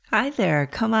Hi there,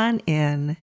 come on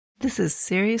in. This is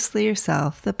Seriously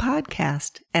Yourself, the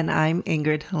podcast, and I'm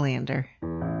Ingrid Helander.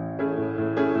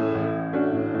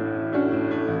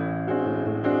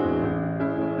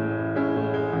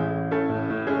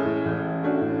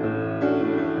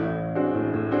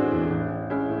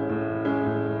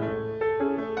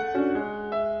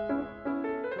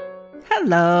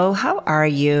 Hello, how are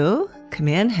you? Come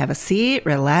in, have a seat,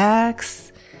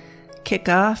 relax, kick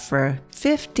off for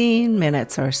 15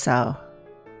 minutes or so.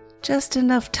 Just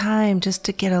enough time just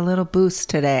to get a little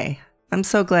boost today. I'm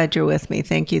so glad you're with me.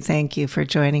 Thank you for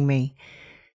joining me.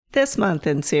 This month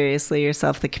in Seriously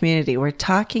Yourself, the community, we're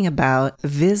talking about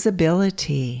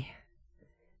visibility.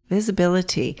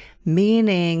 Visibility,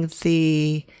 meaning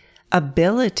the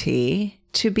ability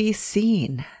to be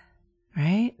seen,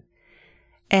 right?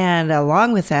 And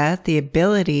along with that, the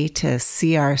ability to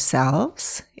see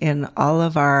ourselves in all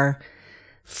of our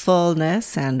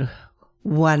fullness and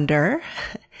wonder,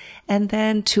 and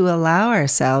then to allow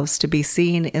ourselves to be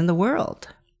seen in the world,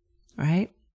 right?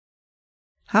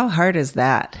 How hard is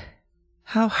that?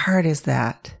 How hard is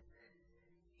that?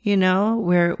 You know,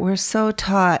 we're so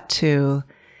taught to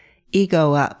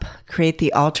ego up, create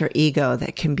the alter ego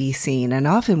that can be seen. And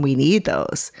often we need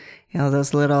those,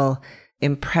 those little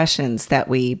impressions that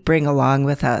we bring along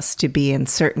with us to be in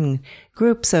certain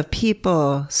groups of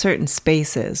people, certain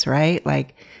spaces, right?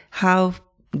 Like, how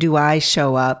do I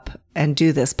show up and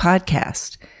do this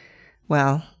podcast?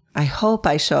 Well, I hope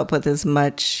I show up with as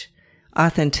much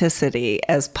authenticity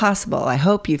as possible. I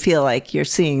hope you feel like you're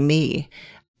seeing me.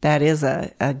 That is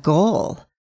a goal.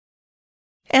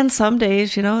 And some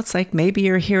days, it's like maybe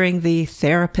you're hearing the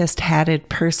therapist-hatted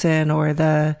person or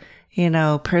the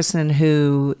person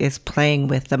who is playing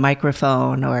with the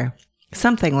microphone or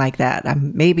something like that.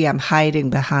 Maybe I'm hiding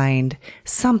behind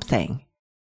something.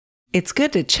 It's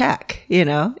good to check,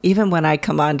 even when I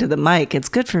come onto the mic, it's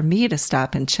good for me to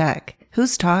stop and check.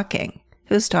 Who's talking?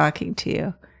 Who's talking to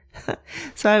you?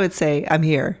 So I would say I'm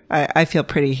here. I feel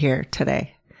pretty here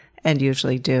today, and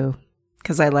usually do,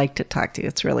 because I like to talk to you.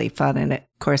 It's really fun, and of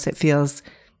course it feels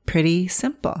pretty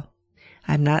simple.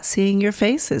 I'm not seeing your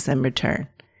faces in return,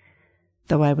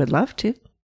 though I would love to.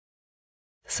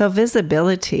 So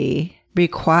visibility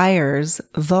requires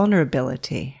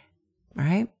vulnerability,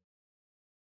 right?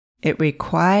 It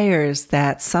requires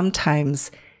that sometimes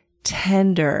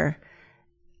tender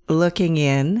looking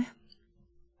in,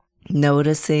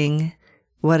 noticing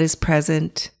what is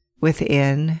present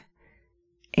within,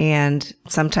 and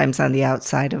sometimes on the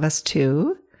outside of us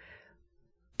too,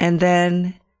 and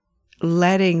then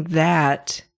letting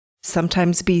that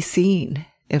sometimes be seen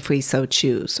if we so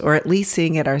choose, or at least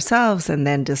seeing it ourselves and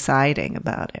then deciding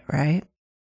about it, right?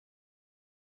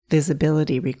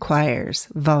 Visibility requires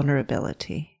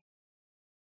vulnerability.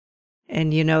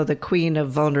 And the queen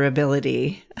of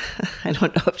vulnerability, I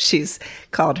don't know if she's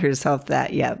called herself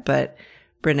that yet, but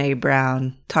Brene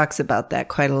Brown talks about that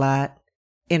quite a lot.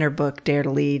 In her book, Dare to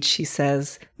Lead, she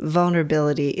says,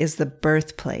 vulnerability is the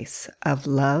birthplace of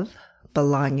love,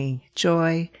 belonging,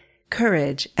 joy,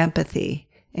 courage, empathy,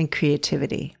 and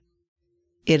creativity.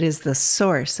 It is the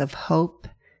source of hope,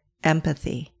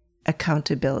 empathy,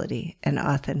 accountability, and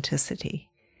authenticity.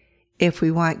 If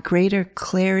we want greater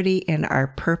clarity in our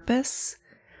purpose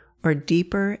or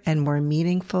deeper and more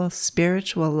meaningful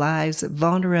spiritual lives,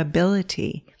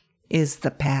 vulnerability is the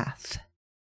path.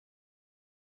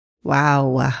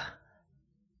 Wow.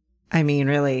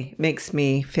 Really makes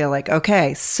me feel like,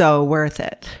 okay, so worth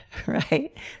it,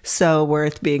 right? So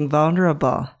worth being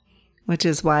vulnerable, which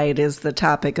is why it is the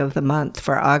topic of the month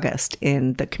for August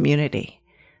in the community.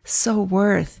 So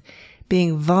worth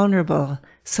being vulnerable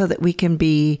so that we can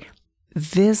be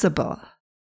visible,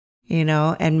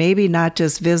 and maybe not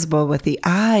just visible with the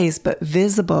eyes, but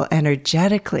visible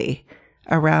energetically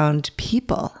around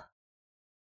people.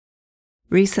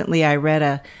 Recently, I read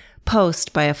a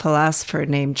post by a philosopher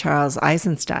named Charles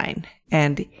Eisenstein,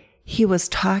 and he was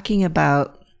talking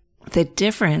about the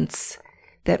difference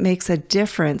that makes a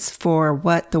difference for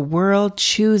what the world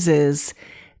chooses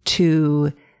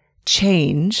to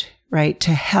change, right,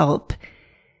 to help,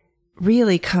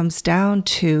 really comes down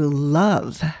to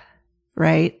love,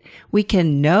 right? We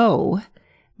can know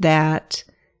that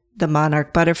the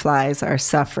monarch butterflies are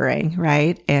suffering,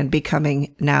 right, and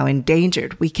becoming now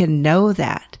endangered. We can know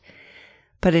that.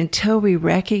 But until we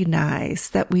recognize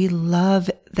that we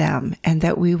love them and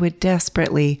that we would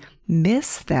desperately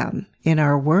miss them in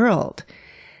our world,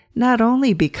 not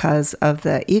only because of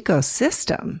the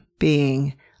ecosystem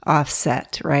being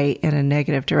offset, right, in a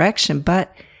negative direction,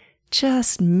 but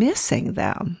just missing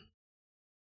them.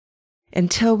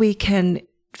 Until we can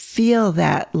feel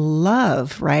that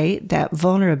love, right? That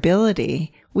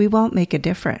vulnerability, we won't make a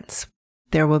difference.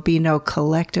 There will be no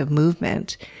collective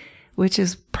movement, which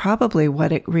is probably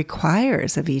what it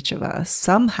requires of each of us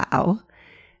somehow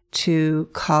to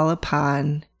call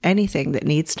upon anything that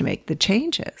needs to make the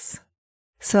changes.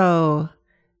 So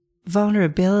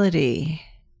vulnerability,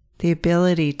 the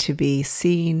ability to be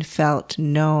seen, felt,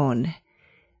 known,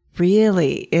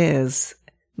 really is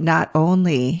not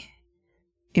only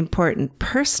important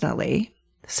personally,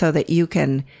 so that you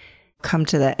can come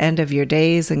to the end of your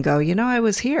days and go, I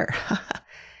was here.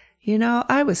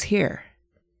 I was here.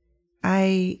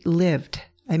 I lived.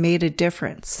 I made a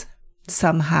difference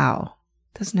somehow.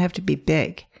 It doesn't have to be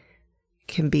big. It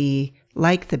can be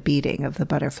like the beating of the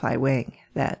butterfly wing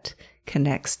that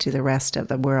connects to the rest of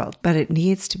the world. But it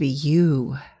needs to be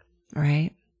you,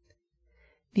 right?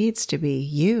 It needs to be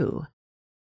you.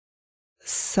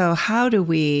 So how do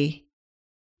we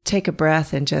take a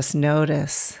breath and just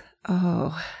notice,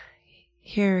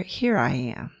 here I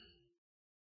am.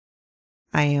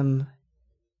 I am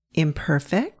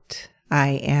imperfect.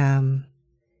 I am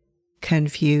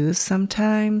confused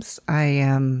sometimes. I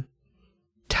am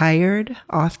tired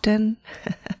often.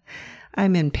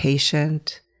 I'm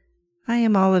impatient. I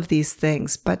am all of these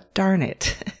things, but darn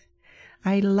it,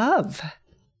 I love.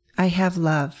 I have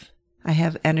love. I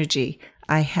have energy.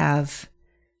 I have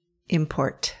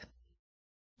import.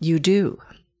 You do,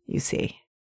 you see.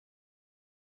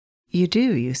 You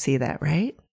do, you see that,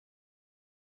 right?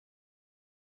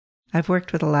 I've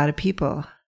worked with a lot of people.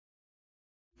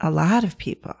 A lot of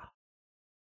people.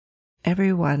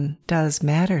 Everyone does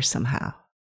matter somehow.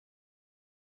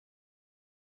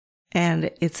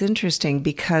 And it's interesting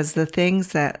because the things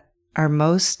that are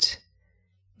most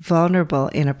vulnerable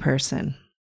in a person,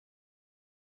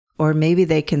 or maybe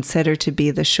they consider to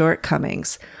be the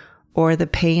shortcomings or the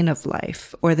pain of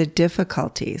life or the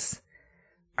difficulties,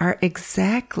 are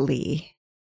exactly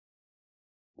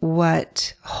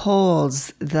what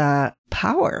holds the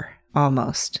power,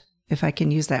 almost, if I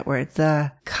can use that word,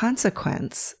 the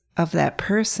consequence of that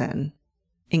person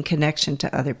in connection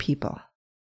to other people.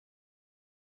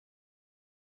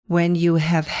 When you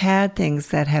have had things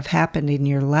that have happened in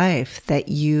your life that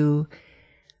you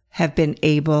have been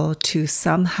able to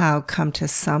somehow come to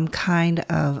some kind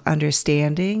of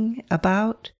understanding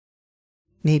about,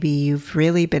 maybe you've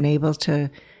really been able to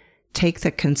take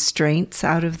the constraints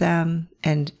out of them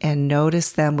and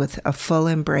notice them with a full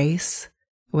embrace,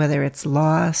 whether it's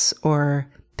loss or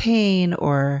pain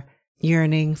or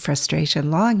yearning,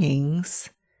 frustration, longings,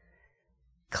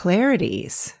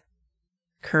 clarities,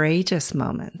 courageous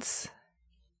moments.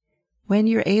 When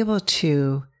you're able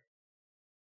to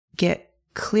get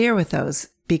clear with those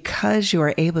because you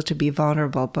are able to be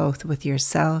vulnerable both with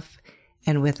yourself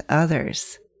and with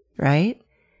others, right?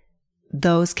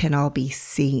 Those can all be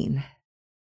seen.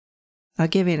 I'll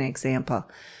give you an example.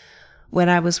 When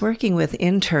I was working with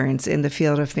interns in the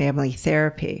field of family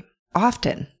therapy,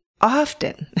 often,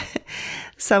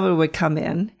 someone would come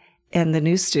in and the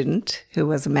new student, who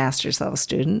was a master's level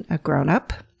student, a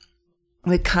grown-up,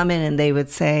 would come in and they would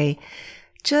say,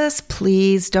 just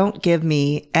please don't give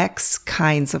me X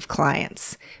kinds of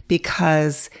clients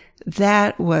because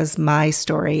that was my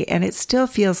story and it still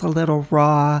feels a little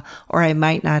raw or I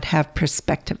might not have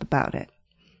perspective about it.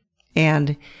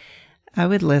 And I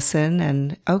would listen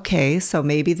and okay, so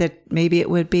maybe it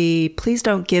would be, please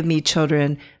don't give me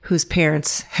children whose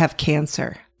parents have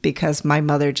cancer because my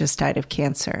mother just died of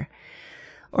cancer.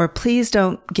 Or please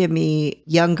don't give me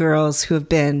young girls who have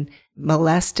been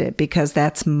molested because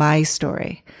that's my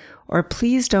story. Or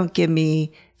please don't give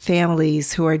me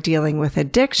families who are dealing with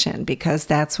addiction because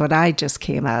that's what I just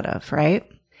came out of, right?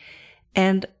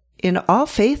 And in all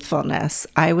faithfulness,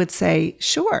 I would say,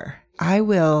 sure, I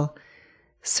will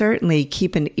certainly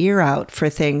keep an ear out for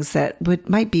things that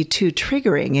might be too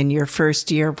triggering in your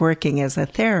first year of working as a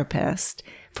therapist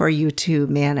for you to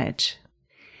manage.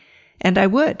 And I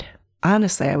would.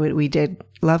 Honestly, we did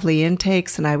lovely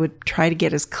intakes and I would try to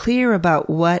get as clear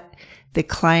about what the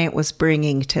client was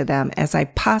bringing to them as I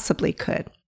possibly could.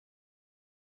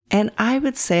 And I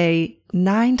would say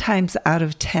 9 times out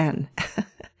of 10,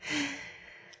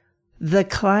 the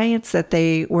clients that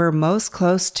they were most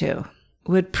close to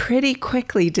would pretty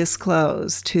quickly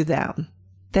disclose to them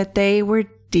that they were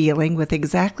dealing with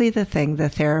exactly the thing the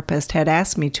therapist had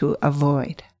asked me to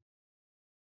avoid.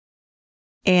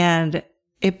 And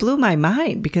it blew my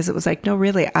mind because it was like, no,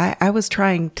 really, I was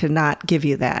trying to not give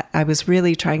you that. I was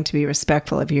really trying to be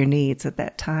respectful of your needs at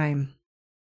that time.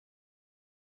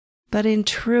 But in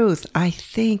truth, I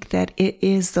think that it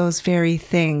is those very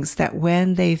things that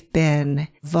when they've been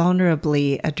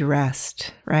vulnerably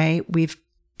addressed, right? We've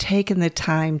taken the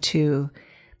time to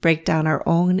break down our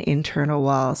own internal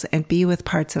walls and be with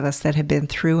parts of us that have been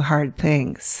through hard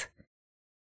things.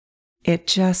 It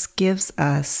just gives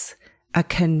us a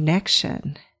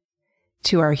connection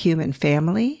to our human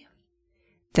family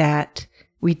that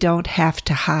we don't have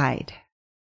to hide.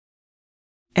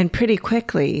 And pretty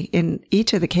quickly, in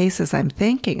each of the cases I'm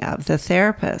thinking of, the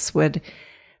therapist would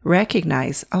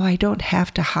recognize, oh, I don't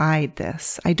have to hide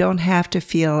this. I don't have to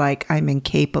feel like I'm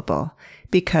incapable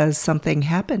because something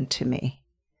happened to me,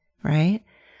 right?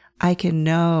 I can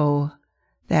know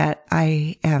that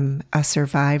I am a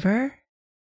survivor,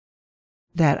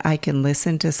 that I can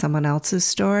listen to someone else's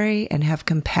story and have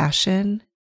compassion.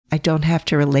 I don't have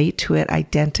to relate to it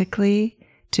identically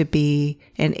to be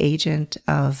an agent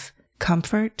of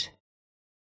comfort.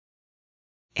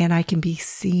 And I can be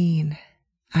seen.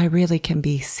 I really can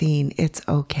be seen. It's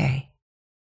okay.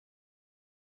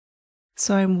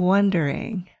 So I'm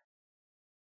wondering,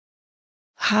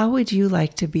 how would you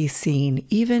like to be seen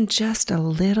even just a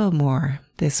little more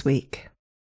this week?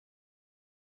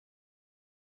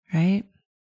 Right?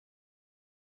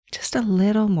 Just a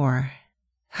little more.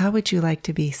 How would you like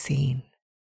to be seen?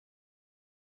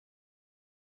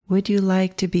 Would you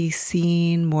like to be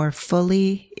seen more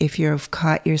fully if you've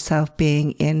caught yourself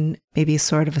being in maybe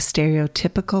sort of a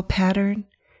stereotypical pattern,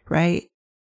 right?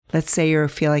 Let's say you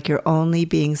feel like you're only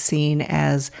being seen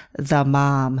as the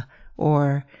mom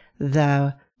or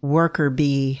the worker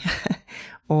bee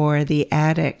or the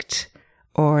addict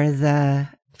or the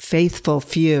faithful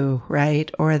few,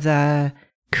 right? Or the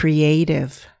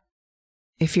creative.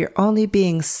 If you're only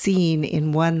being seen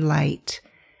in one light,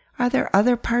 are there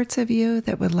other parts of you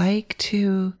that would like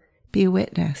to be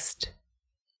witnessed?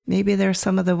 Maybe there are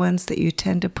some of the ones that you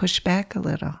tend to push back a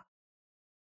little.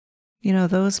 You know,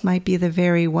 those might be the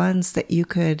very ones that you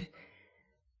could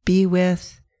be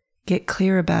with, get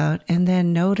clear about, and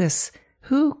then notice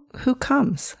who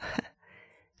comes.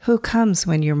 Who comes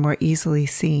when you're more easily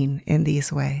seen in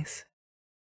these ways?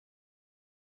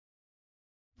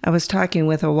 I was talking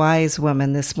with a wise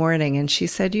woman this morning, and she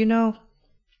said, you know,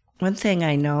 one thing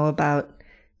I know about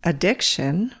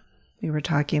addiction, we were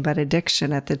talking about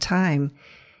addiction at the time,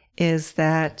 is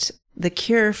that the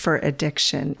cure for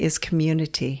addiction is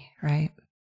community, right?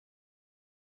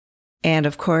 And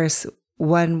of course,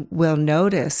 one will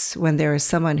notice when there is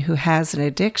someone who has an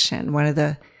addiction, one of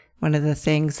the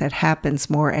things that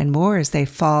happens more and more is they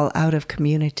fall out of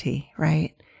community,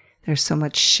 right? There's so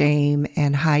much shame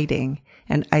and hiding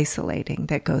and isolating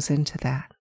that goes into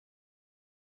that.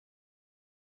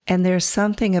 And there's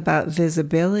something about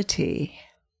visibility,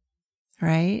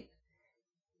 right,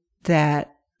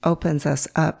 that opens us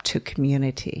up to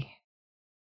community.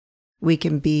 We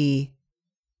can be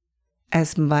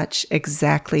as much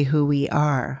exactly who we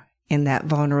are in that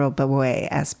vulnerable way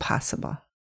as possible.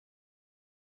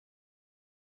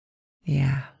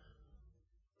 Yeah.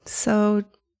 So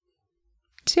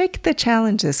take the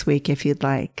challenge this week if you'd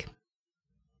like.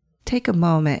 Take a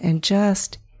moment and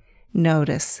just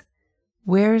notice,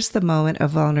 where's the moment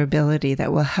of vulnerability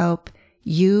that will help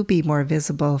you be more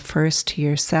visible first to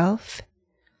yourself?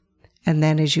 And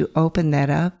then as you open that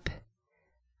up,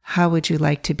 how would you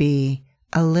like to be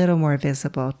a little more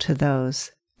visible to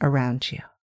those around you?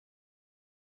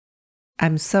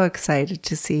 I'm so excited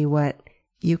to see what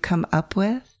you come up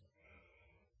with.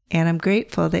 And I'm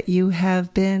grateful that you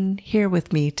have been here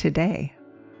with me today.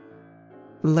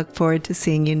 Look forward to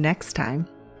seeing you next time.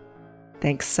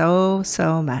 Thanks so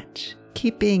much.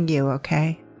 Keep being you,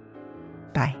 okay?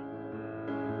 Bye.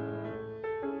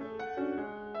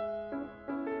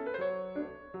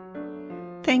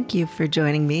 Thank you for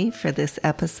joining me for this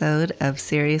episode of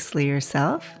Seriously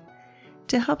Yourself.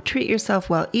 To help treat yourself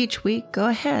well each week, go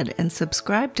ahead and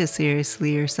subscribe to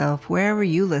Seriously Yourself wherever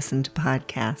you listen to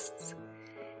podcasts.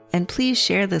 And please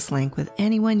share this link with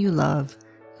anyone you love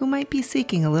who might be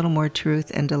seeking a little more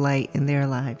truth and delight in their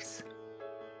lives.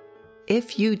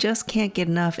 If you just can't get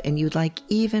enough and you'd like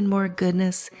even more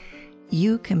goodness,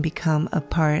 you can become a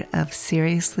part of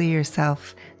Seriously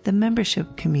Yourself, the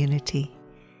membership community.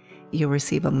 You'll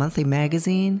receive a monthly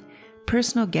magazine,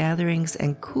 personal gatherings,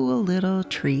 and cool little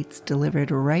treats delivered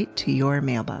right to your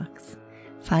mailbox.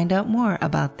 Find out more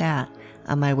about that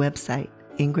on my website,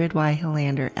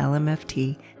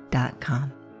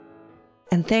 ingridhelander.lmft.com.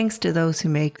 And thanks to those who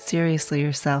make Seriously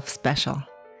Yourself special.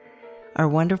 Our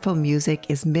wonderful music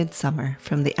is Midsummer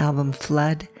from the album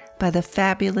Flood by the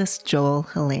fabulous Joel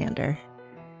Helander.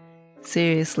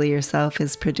 Seriously Yourself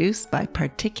is produced by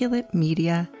Particulate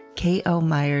Media, K.O.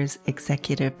 Myers,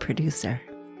 executive producer.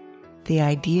 The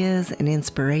ideas and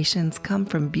inspirations come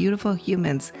from beautiful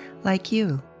humans like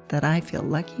you that I feel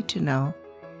lucky to know.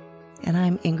 And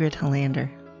I'm Ingrid Helander.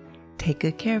 Take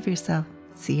good care of yourself.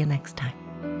 See you next time.